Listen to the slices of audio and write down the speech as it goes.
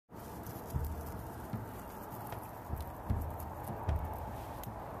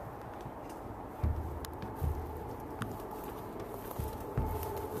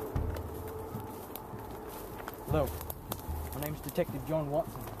Hello, my name's Detective John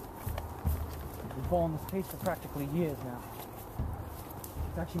Watson. I've been following this case for practically years now.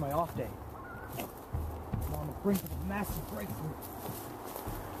 It's actually my off day. I'm on the brink of a massive breakthrough.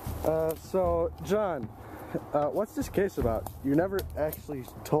 So, John, what's this case about? You never actually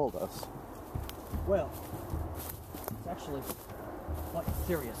told us. Well, it's actually quite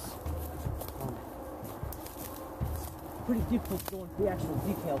serious. It's pretty difficult to go into the actual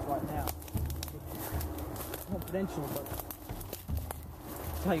details right now. It's confidential, but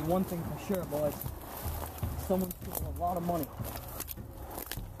I'll tell you one thing for sure, boys. Someone's stealing a lot of money.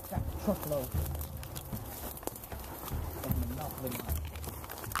 Got a truckload of monopoly money.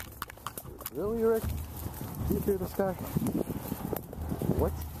 Really, Rick? You hear this guy?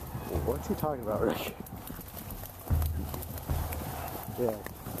 What's he talking about, Rick? Yeah.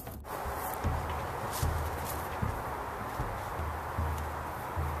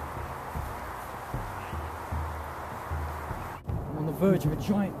 I'm on the verge of a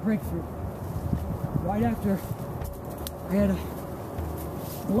giant breakthrough. Right after I had a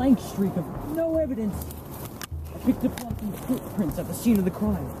blank streak of no evidence, I picked up on some footprints at the scene of the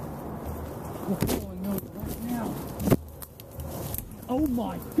crime. We're following those right now. Oh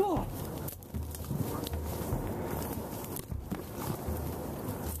my God!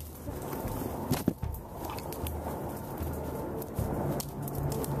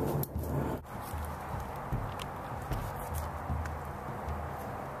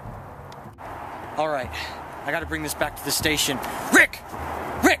 All right, I gotta bring this back to the station. Rick!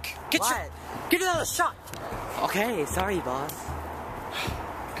 Rick! Get another shot! Okay, sorry, boss.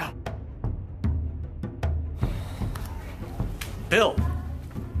 God. Bill!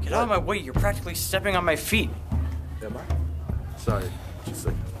 Get out of my way, you're practically stepping on my feet. Am I? Sorry, just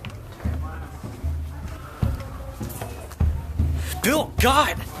like... Bill,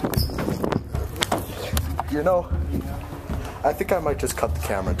 God! You know, I think I might just cut the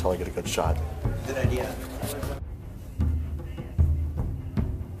camera until I get a good shot. Good idea.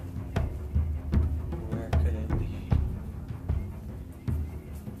 Where could it be?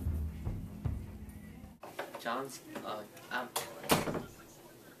 John's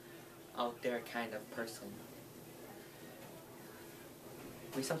out there kind of person.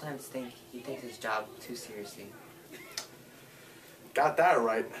 We sometimes think he takes his job too seriously. Got that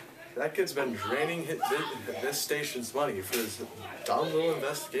right. That kid's been draining this station's money for his dumb little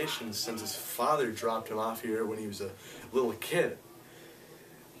investigations since his father dropped him off here when he was a little kid.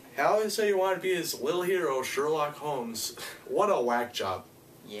 I always say you want to be his little hero, Sherlock Holmes. What a whack job.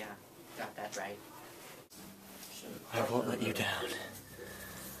 Yeah, got that right. I won't let you down.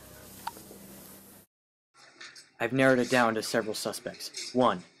 I've narrowed it down to several suspects.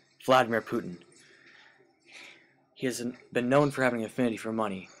 1. Vladimir Putin. He has been known for having an affinity for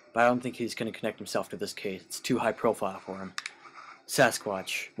money, but I don't think he's going to connect himself to this case. It's too high profile for him.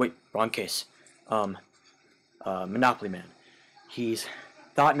 Sasquatch. Wait, wrong case. Monopoly Man. He's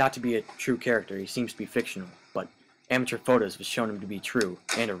thought not to be a true character. He seems to be fictional, but amateur photos have shown him to be true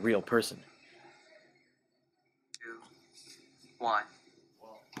and a real person. 2, 1.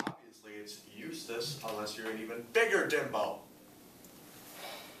 Well, obviously it's Eustace, unless you're an even bigger dimbo.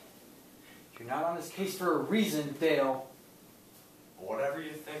 You're not on this case for a reason, Dale. Whatever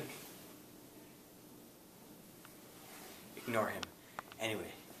you think. Ignore him.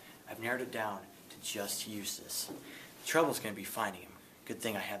 Anyway, I've narrowed it down to just Eustace. The trouble's going to be finding him. Good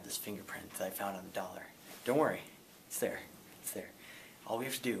thing I have this fingerprint that I found on the dollar. Don't worry. It's there. It's there. All we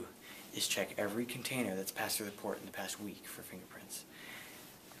have to do is check every container that's passed through the port in the past week for fingerprints.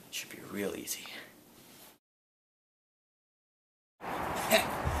 It should be real easy.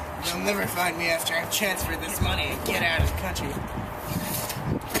 You'll never find me after I've transferred this money and get out of the country.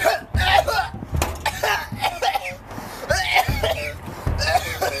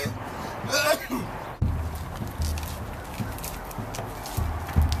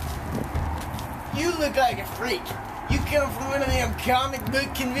 You look like a freak. You come from one of them comic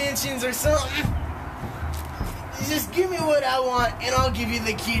book conventions or something? Just give me what I want and I'll give you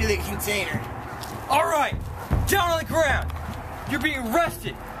the key to the container. All right, down on the ground. You're being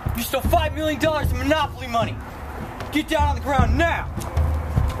arrested. You stole $5 million in Monopoly money. Get down on the ground now.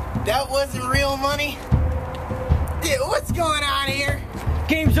 That wasn't real money? Yeah, what's going on here?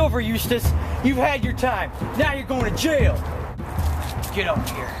 Game's over, Eustace. You've had your time. Now you're going to jail. Get up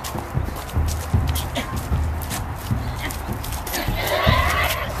here.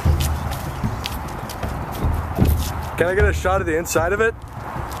 Can I get a shot of the inside of it?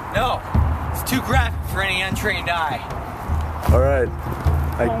 No, it's too graphic for any untrained eye. All right.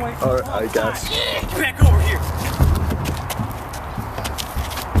 I guess. Get back over here.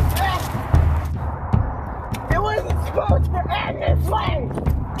 Hey, what supposed to end this way!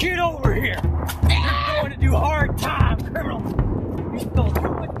 Get over here! You're going to do hard time, criminals! You stole too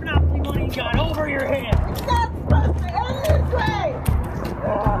much Monopoly money and got over your head! It's not supposed to end this way!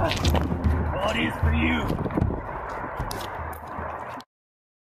 Well, it is for you!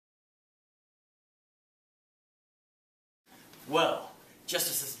 Well,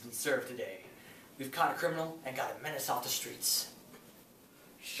 justice has been served today. We've caught a criminal and got a menace off the streets.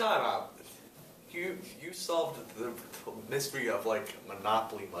 Shut up. You solved the mystery of, like,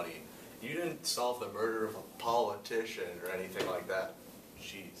 Monopoly money. You didn't solve the murder of a politician or anything like that.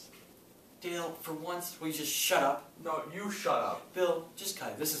 Jeez. Dale, for once, will you just shut up? No, you shut up. Bill, just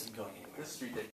cut it. This isn't going anywhere. This is ridiculous.